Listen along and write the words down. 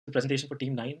presentation for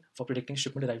team 9 for predicting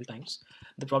shipment arrival times.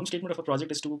 The problem statement of a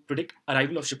project is to predict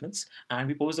arrival of shipments, and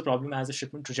we pose the problem as a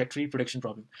shipment trajectory prediction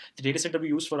problem. The dataset that we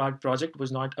used for our project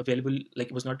was not available, like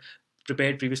it was not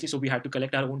prepared previously, so we had to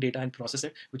collect our own data and process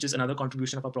it, which is another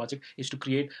contribution of our project, is to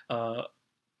create a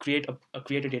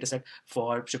dataset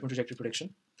for shipment trajectory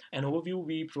prediction. An overview,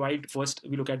 we provide first,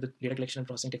 we look at the data collection and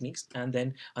processing techniques, and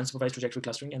then unsupervised trajectory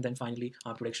clustering, and then finally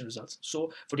our prediction results.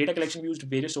 So for data collection, we used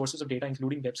various sources of data,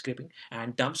 including web scraping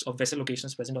and dumps of vessel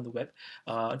locations present on the web.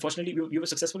 Unfortunately, we were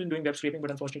successful in doing web scraping, but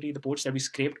unfortunately, the ports that we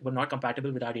scraped were not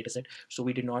compatible with our dataset, so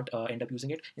we did not end up using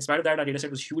it. In spite of that, our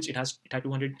dataset was huge. It had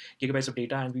 200 gigabytes of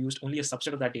data, and we used only a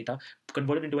subset of that data to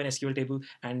convert it into an SQL table,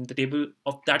 and the table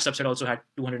of that subset also had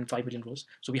 205 million rows.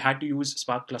 So we had to use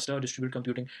Spark cluster distributed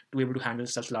computing to be able to handle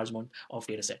such large amount of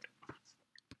data set.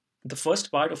 The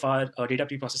first part of our data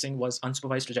pre-processing was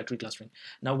unsupervised trajectory clustering.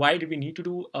 Now, why did we need to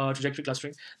do trajectory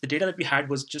clustering? The data that we had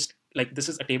was just like, this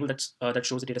is a table that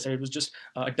shows the data set. It was just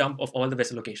a dump of all the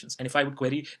vessel locations. And if I would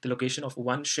query the location of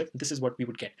one ship, this is what we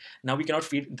would get. Now we cannot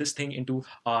feed this thing into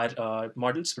our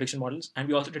models, prediction models, and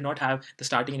we also did not have the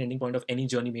starting and ending point of any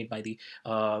journey made by the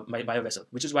by a vessel,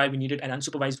 which is why we needed an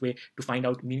unsupervised way to find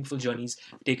out meaningful journeys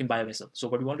taken by a vessel. So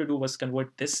what we wanted to do was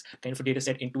convert this kind of a data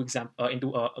set into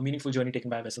a meaningful journey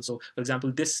taken by a vessel. So for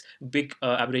example, this big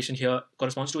aberration here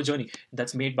corresponds to a journey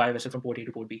that's made by a vessel from port A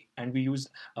to port B, and we use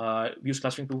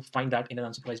clustering to find that in an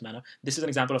unsupervised manner. This is an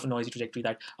example of a noisy trajectory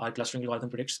that our clustering algorithm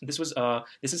predicts. This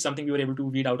is something we were able to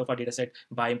read out of our dataset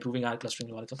by improving our clustering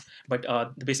algorithm. But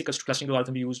the basic clustering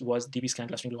algorithm we used was dbScan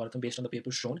clustering algorithm based on the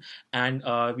paper shown, and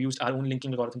we used our own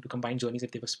linking algorithm to combine journeys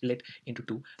if they were split into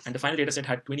two. And the final dataset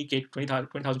had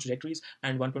 20,000 trajectories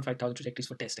and 1,500 trajectories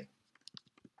for testing.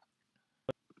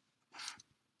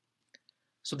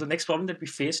 So the next problem that we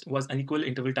faced was unequal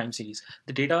interval time series.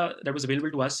 The data that was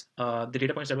available to us, the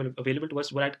data points that were available to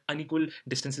us were at unequal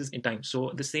distances in time.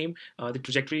 So the same, the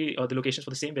trajectory or the locations for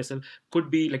the same vessel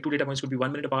could be like two data points could be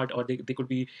 1 minute apart, or they could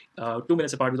be 2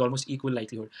 minutes apart with almost equal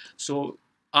likelihood. So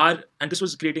and this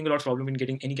was creating a lot of problem in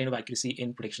getting any kind of accuracy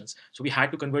in predictions. So we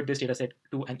had to convert this data set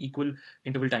to an equal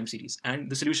interval time series.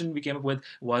 And the solution we came up with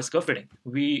was curve fitting.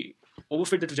 We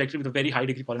overfit the trajectory with a very high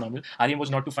degree polynomial. Our aim was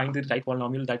not to find the right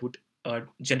polynomial that would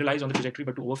generalize on the trajectory,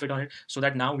 but to overfit on it so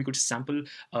that now we could sample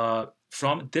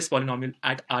from this polynomial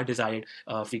at our desired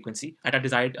frequency, at our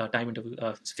desired time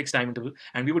interval, fixed time interval,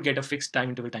 and we would get a fixed time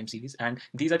interval time series. And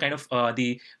these are kind of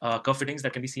the curve fittings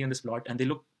that can be seen in this plot, and they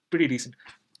look pretty decent.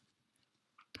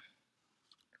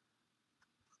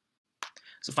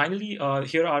 So finally,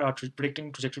 here are our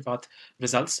predicting trajectory path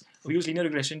results. We use linear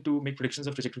regression to make predictions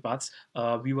of trajectory paths.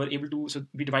 We were able to, so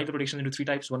we divide the prediction into 3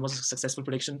 types. One was a successful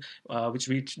prediction, which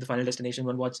reached the final destination.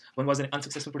 One was an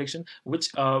unsuccessful prediction, which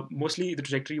mostly the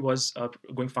trajectory was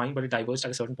going fine, but it diverged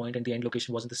at a certain point, and the end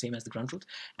location wasn't the same as the ground truth.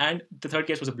 And the third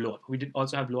case was a blow up. We did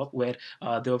also have blow up where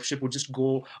the ship would just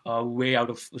go way out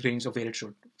of range of where it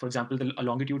should. For example, a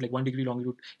longitude, like 1 degree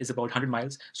longitude, is about 100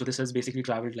 miles. So this has basically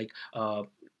traveled like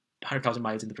 100,000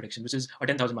 miles in the prediction, or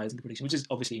 10,000 miles in the prediction, which is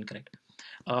obviously incorrect.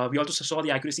 We also saw the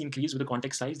accuracy increase with the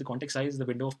context size. The context size is the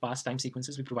window of past time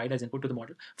sequences we provide as input to the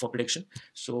model for prediction.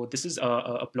 So this is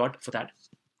a plot for that.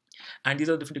 And these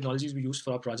are the different technologies we used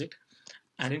for our project.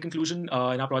 And in conclusion, in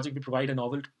our project, we provide a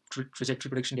novel trajectory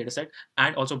prediction dataset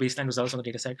and also baseline results on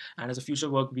the dataset. And as a future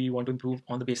work, we want to improve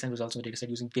on the baseline results on the dataset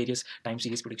using various time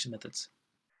series prediction methods.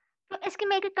 For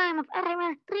estimated time of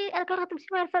arrival, 3 algorithms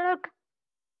were followed.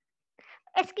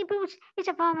 XGBoost is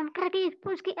a form of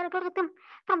Kraghi-Bousky algorithm.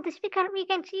 From this figure, we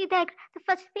can see that the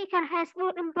first figure has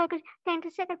more input than the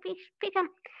second figure.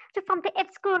 So from the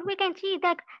F-score, we can see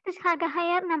that this has a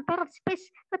higher number of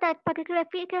space for that particular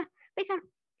figure.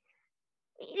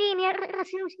 Linear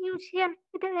regression is used here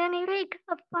with a learning rate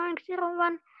of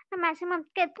 0.01, a maximum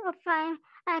depth of 5.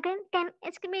 Again, 10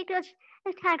 estimators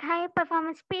that had higher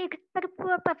performance speed, but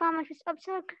poor performance is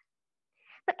observed.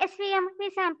 For SVM, we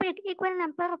sampled equal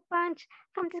number of points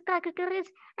from the categories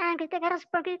and the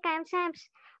corresponding timestamps.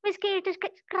 We scaled the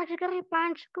category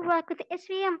points to work with the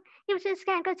SVM using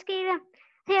Scankle scaler.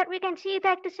 Here we can see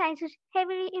that the sizes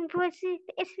heavily influence the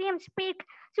SVM speed,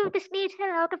 so this needs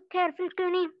a lot of careful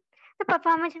tuning. The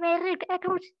performance varied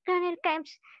across kernel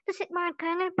types. The sigma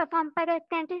kernel performed better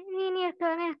than the linear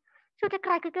kernel. So the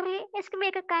category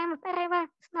estimated time of arrival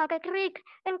is not accurate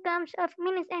in terms of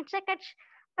minutes and seconds,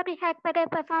 but we had better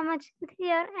performance with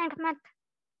year and month.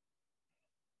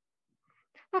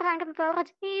 For random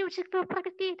forest, we used it to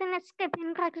predict the next step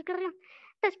in category.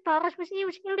 This forest was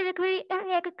used individually in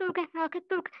Longitude and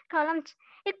Latitude columns.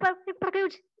 It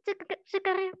produced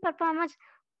superior performance,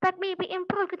 but may be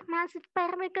improved with massive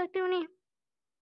parameter tuning.